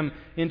 leads them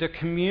into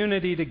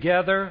community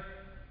together.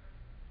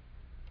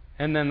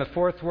 And then the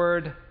fourth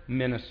word,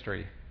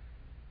 ministry.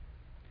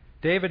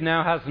 David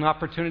now has an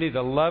opportunity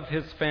to love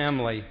his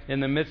family in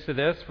the midst of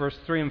this, verse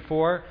 3 and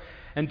 4.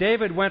 And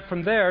David went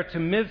from there to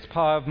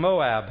Mizpah of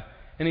Moab.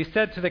 And he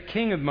said to the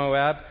king of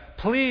Moab,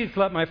 "Please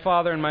let my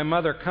father and my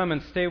mother come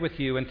and stay with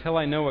you until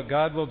I know what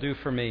God will do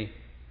for me."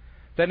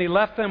 Then he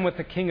left them with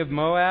the king of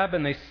Moab,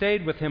 and they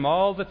stayed with him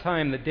all the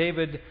time that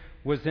David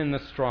was in the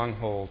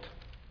stronghold.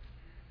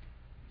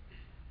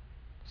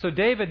 So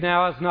David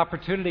now has an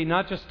opportunity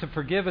not just to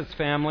forgive his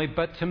family,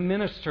 but to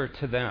minister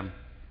to them,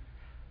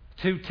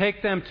 to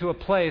take them to a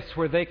place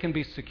where they can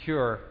be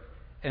secure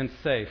and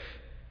safe.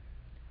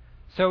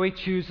 So he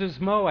chooses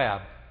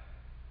Moab.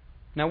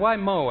 Now, why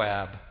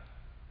Moab?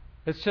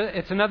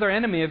 It's another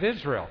enemy of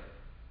Israel.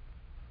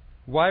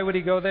 Why would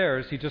he go there?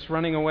 Is he just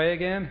running away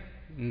again?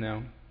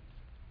 No.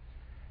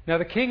 Now,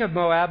 the king of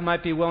Moab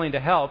might be willing to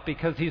help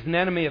because he's an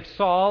enemy of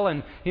Saul,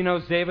 and he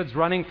knows David's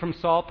running from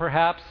Saul,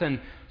 perhaps,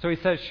 and so he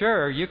says,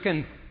 sure, you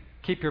can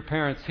keep your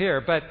parents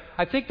here. But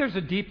I think there's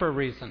a deeper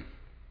reason.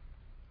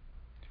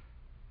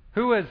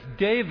 Who was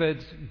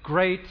David's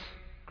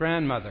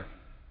great-grandmother?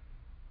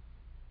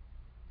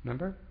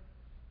 Remember?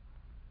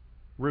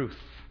 Ruth.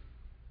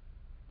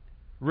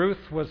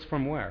 Ruth was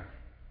from where?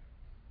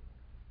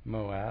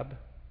 Moab.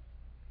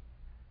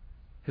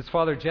 His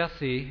father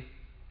Jesse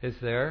is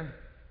there,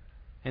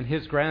 and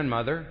his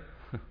grandmother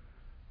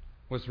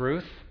was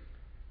Ruth.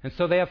 And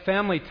so they have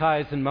family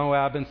ties in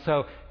Moab, and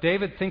so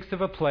David thinks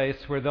of a place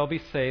where they'll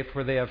be safe,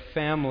 where they have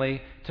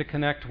family to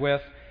connect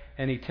with,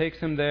 and he takes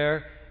them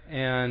there,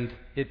 and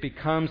it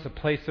becomes a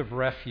place of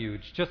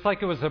refuge. Just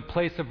like it was a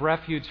place of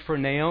refuge for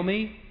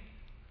Naomi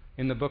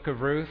in the book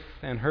of Ruth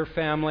and her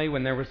family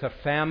when there was a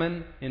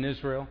famine in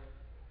Israel.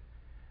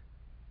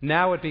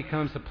 Now it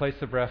becomes a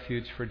place of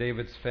refuge for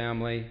David's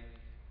family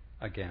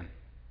again.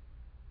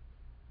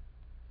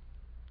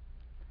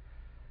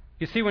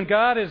 You see, when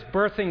God is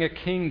birthing a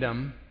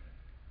kingdom,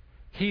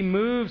 He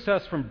moves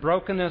us from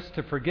brokenness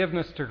to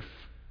forgiveness to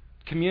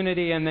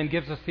community, and then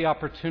gives us the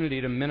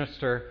opportunity to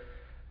minister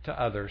to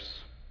others.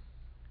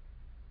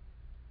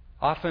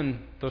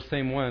 Often those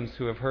same ones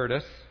who have hurt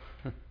us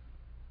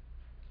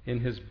in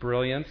His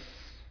brilliance.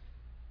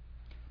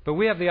 But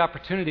we have the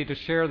opportunity to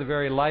share the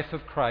very life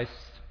of Christ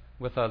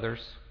with others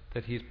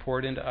that He's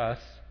poured into us,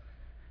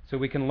 so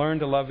we can learn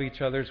to love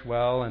each other as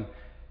well.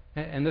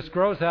 And this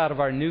grows out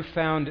of our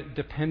newfound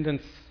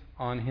dependence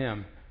on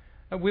Him.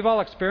 We've all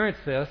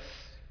experienced this.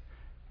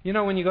 You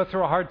know, when you go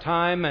through a hard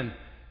time and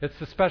it's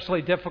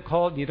especially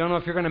difficult and you don't know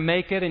if you're going to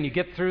make it, and you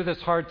get through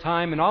this hard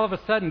time, and all of a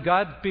sudden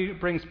God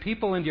brings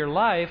people into your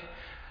life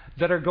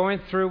that are going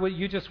through what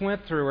you just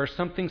went through or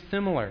something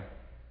similar.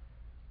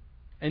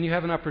 And you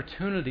have an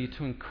opportunity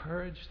to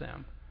encourage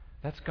them.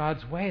 That's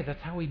God's way.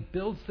 That's how He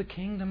builds the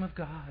kingdom of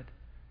God.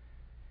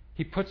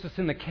 He puts us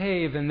in the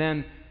cave, and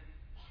then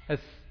as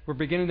we're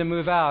beginning to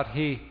move out,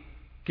 He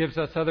gives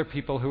us other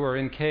people who are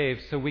in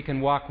caves so we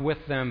can walk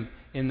with them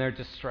in their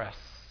distress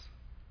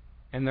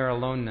and their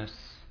aloneness.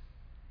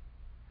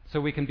 So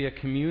we can be a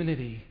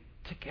community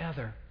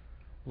together,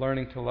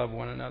 learning to love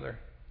one another.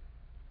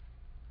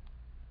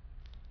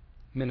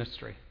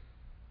 Ministry.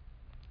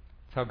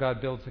 That's how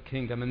God builds the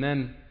kingdom. And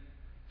then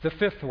the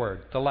fifth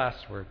word, the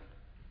last word.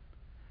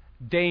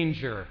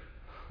 Danger.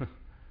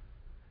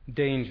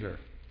 Danger.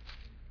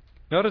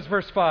 Notice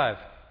verse 5.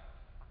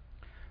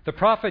 The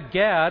prophet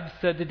Gad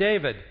said to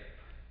David,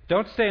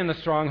 "Don't stay in the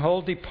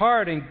stronghold.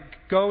 Depart and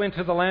go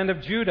into the land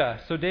of Judah."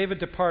 So David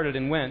departed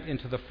and went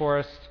into the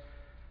forest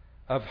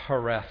of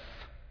Hereth.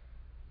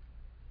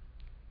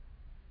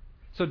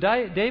 So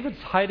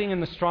David's hiding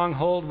in the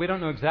stronghold. We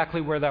don't know exactly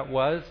where that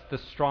was, the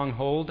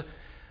stronghold.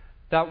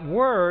 That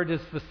word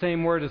is the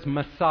same word as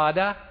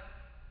Masada.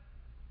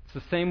 It's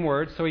the same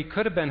word. So he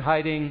could have been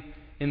hiding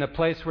in the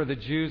place where the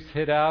Jews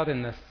hid out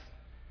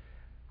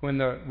when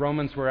the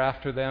Romans were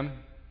after them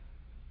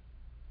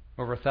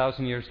over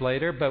 1,000 years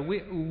later. But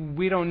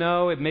we don't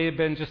know. It may have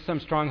been just some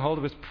stronghold.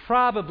 It was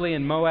probably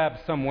in Moab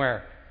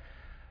somewhere.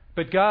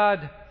 But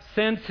God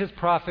sends His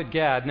prophet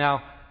Gad.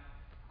 Now,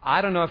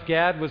 I don't know if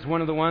Gad was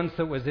one of the ones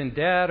that was in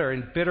debt or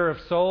in bitter of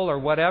soul or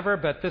whatever,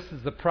 but this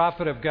is the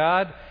prophet of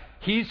God.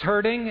 He's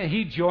hurting.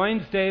 He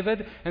joins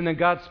David, and then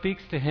God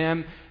speaks to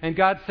him, and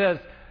God says,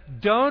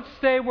 don't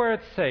stay where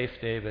it's safe,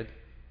 David.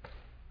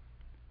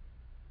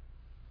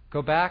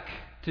 Go back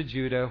to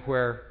Judah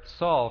where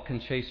Saul can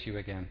chase you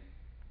again.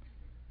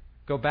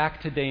 Go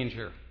back to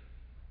danger.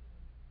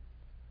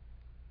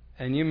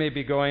 And you may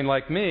be going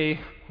like me,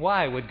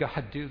 why would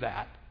God do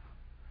that?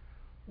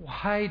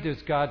 Why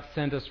does God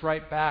send us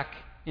right back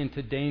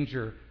into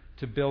danger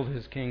to build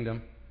His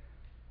kingdom?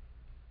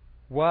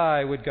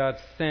 Why would God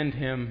send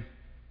him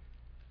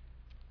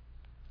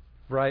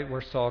right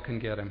where Saul can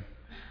get him?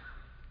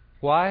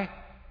 Why?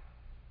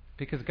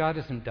 Because God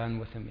isn't done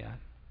with him yet.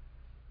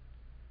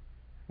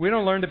 We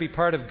don't learn to be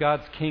part of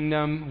God's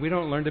kingdom. We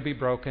don't learn to be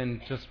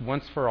broken just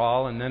once for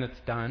all and then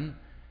it's done.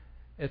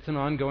 It's an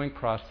ongoing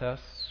process.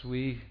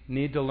 We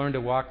need to learn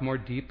to walk more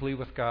deeply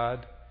with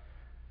God.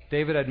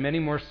 David had many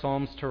more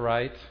psalms to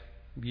write.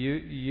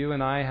 You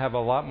and I have a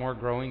lot more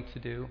growing to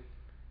do.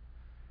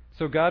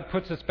 So God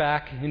puts us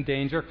back in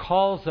danger,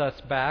 calls us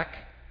back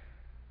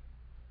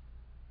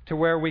to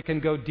where we can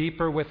go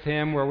deeper with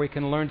Him, where we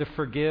can learn to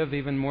forgive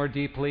even more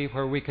deeply,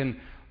 where we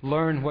can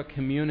learn what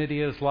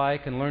community is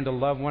like and learn to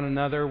love one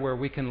another, where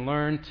we can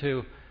learn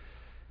to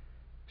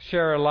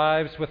share our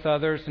lives with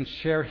others and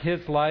share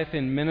His life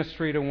in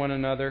ministry to one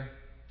another,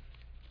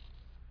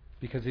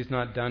 because He's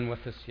not done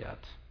with us yet.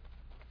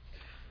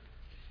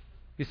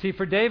 You see,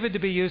 for David to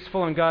be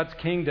useful in God's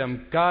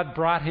kingdom, God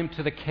brought him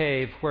to the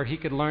cave where he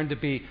could learn to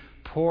be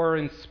poor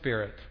in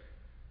spirit,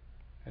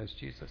 as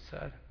Jesus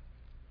said.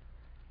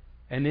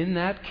 And in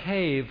that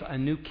cave, a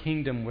new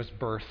kingdom was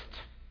birthed.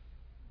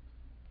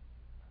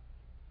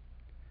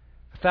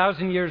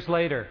 1,000 years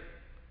later,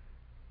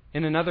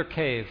 in another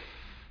cave,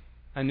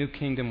 a new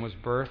kingdom was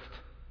birthed.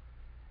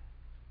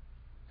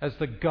 As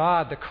the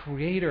God, the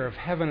creator of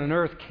heaven and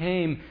earth,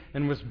 came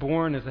and was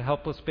born as a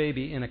helpless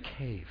baby in a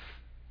cave.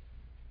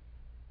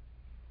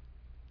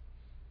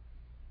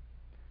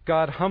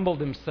 God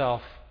humbled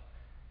Himself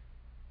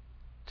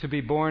to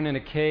be born in a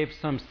cave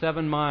some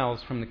 7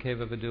 miles from the cave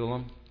of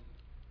Adullam.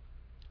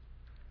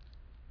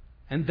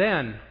 And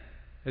then,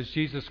 as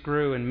Jesus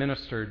grew and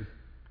ministered,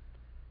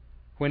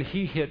 when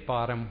He hit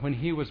bottom, when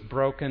He was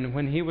broken,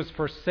 when He was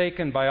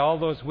forsaken by all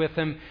those with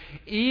Him,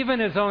 even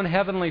His own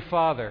heavenly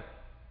Father,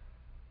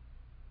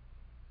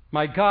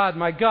 my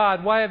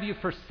God, why have you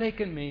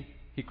forsaken me?"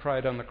 He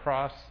cried on the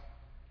cross.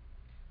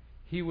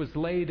 He was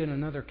laid in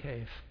another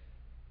cave.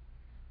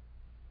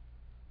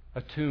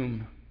 A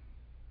tomb.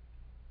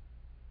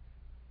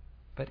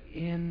 But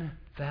in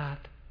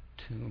that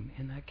tomb,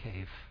 in that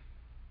cave,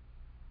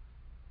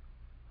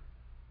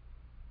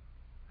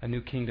 a new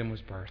kingdom was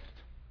birthed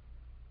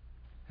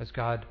as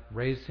God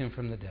raised Him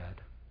from the dead.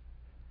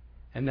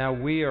 And now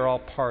we are all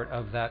part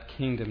of that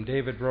kingdom.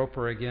 David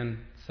Roper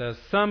again says,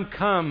 "Some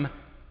come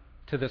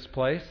to this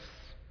place,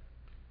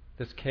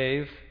 this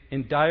cave,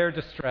 in dire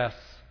distress,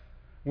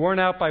 worn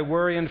out by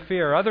worry and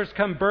fear. Others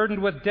come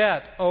burdened with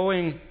debt,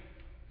 owing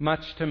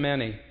much to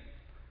many.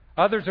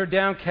 Others are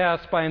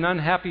downcast by an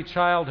unhappy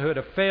childhood,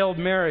 a failed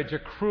marriage, a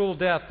cruel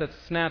death that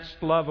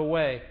snatched love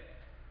away.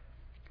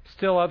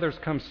 Still others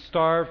come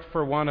starved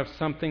for want of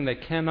something they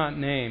cannot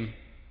name.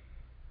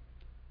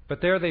 But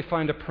there they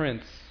find a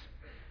prince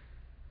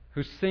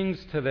who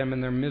sings to them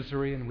in their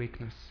misery and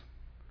weakness,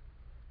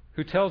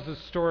 who tells us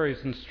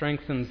stories and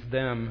strengthens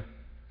them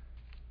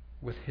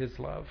with His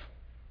love.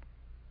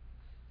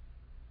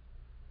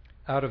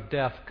 Out of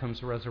death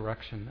comes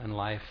resurrection and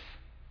life.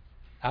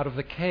 Out of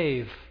the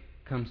cave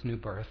comes new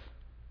birth."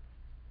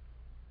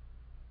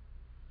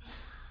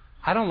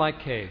 I don't like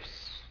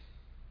caves.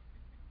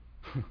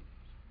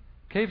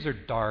 Caves are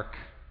dark.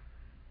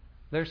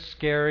 They're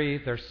scary.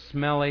 They're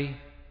smelly.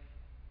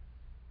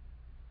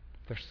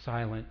 They're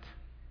silent.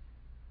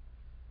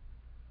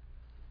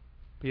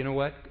 But you know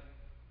what?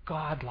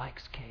 God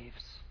likes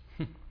caves.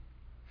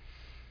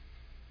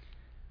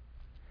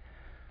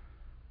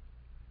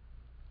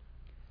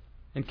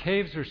 And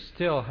caves are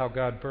still how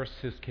God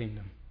bursts His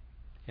kingdom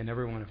in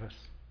every one of us.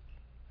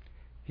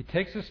 He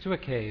takes us to a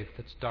cave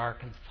that's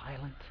dark and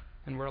silent,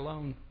 and we're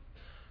alone,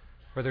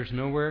 where there's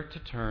nowhere to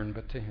turn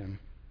but to Him,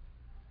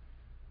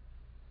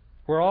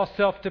 where all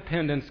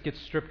self-dependence gets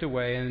stripped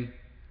away, and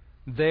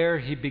there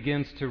He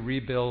begins to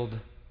rebuild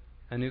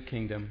a new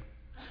kingdom,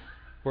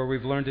 where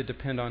we've learned to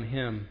depend on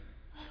Him,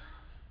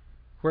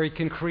 where He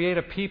can create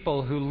a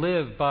people who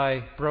live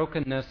by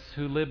brokenness,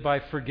 who live by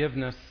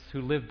forgiveness,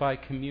 who live by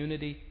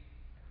community,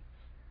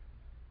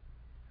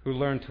 who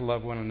learn to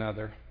love one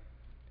another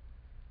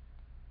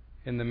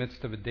in the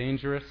midst of a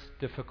dangerous,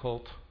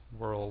 difficult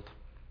world.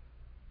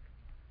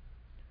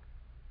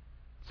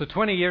 So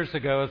 20 years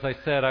ago, as I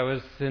said, I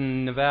was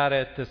in Nevada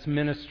at this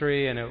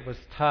ministry, and it was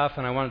tough,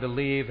 and I wanted to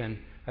leave, and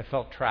I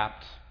felt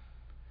trapped.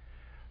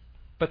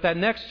 But that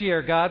next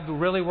year, God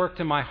really worked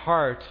in my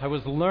heart. I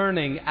was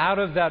learning out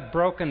of that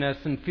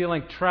brokenness and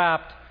feeling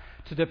trapped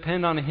to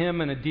depend on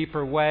Him in a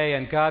deeper way,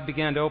 and God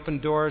began to open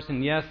doors,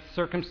 and yes,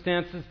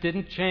 circumstances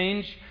didn't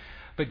change,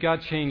 but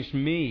God changed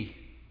me.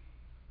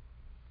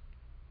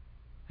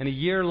 And a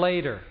year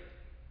later,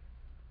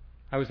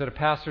 I was at a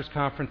pastor's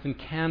conference in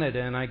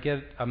Canada, and I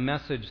get a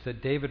message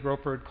that David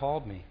Roper had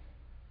called me.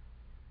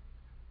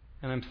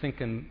 And I'm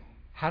thinking,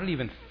 how did he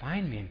even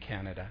find me in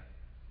Canada?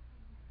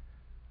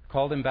 I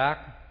called him back.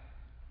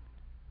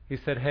 He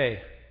said,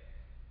 hey,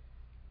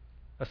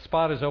 a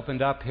spot has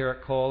opened up here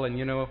at Cole,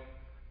 and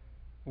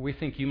we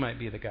think you might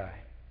be the guy.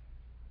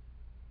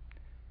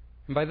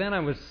 And by then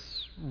I was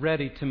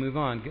ready to move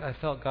on. I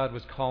felt God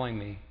was calling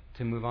me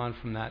to move on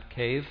from that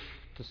cave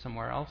to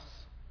somewhere else.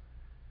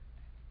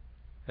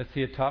 As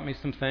He had taught me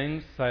some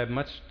things, I have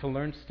much to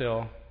learn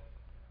still.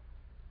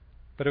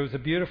 But it was a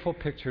beautiful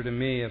picture to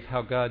me of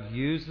how God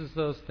uses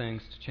those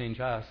things to change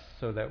us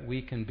so that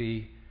we can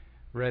be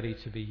ready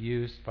to be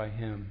used by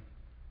Him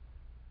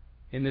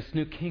in this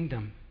new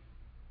kingdom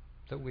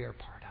that we are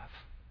part of.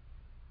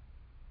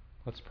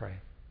 Let's pray.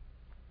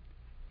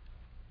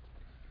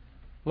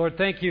 Lord,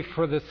 thank you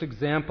for this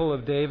example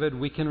of David.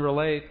 We can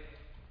relate.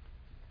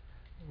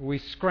 We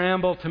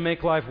scramble to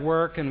make life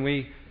work, and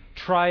we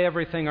try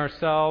everything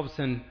ourselves,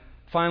 and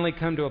finally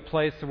come to a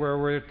place where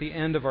we're at the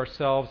end of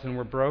ourselves and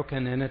we're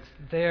broken. And it's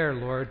there,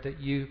 Lord, that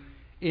you,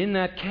 in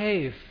that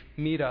cave,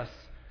 meet us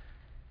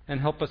and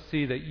help us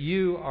see that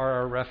you are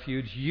our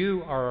refuge,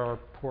 you are our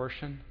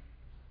portion,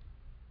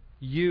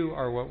 you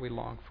are what we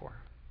long for.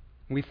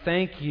 We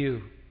thank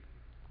you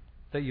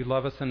that you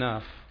love us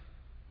enough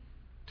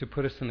to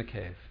put us in the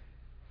cave.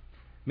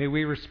 May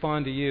we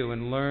respond to you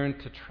and learn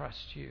to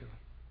trust you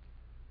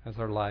as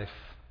our life,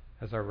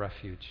 as our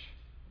refuge,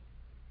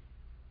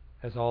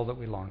 as all that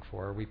we long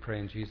for. We pray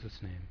in Jesus'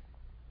 name.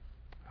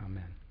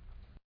 Amen.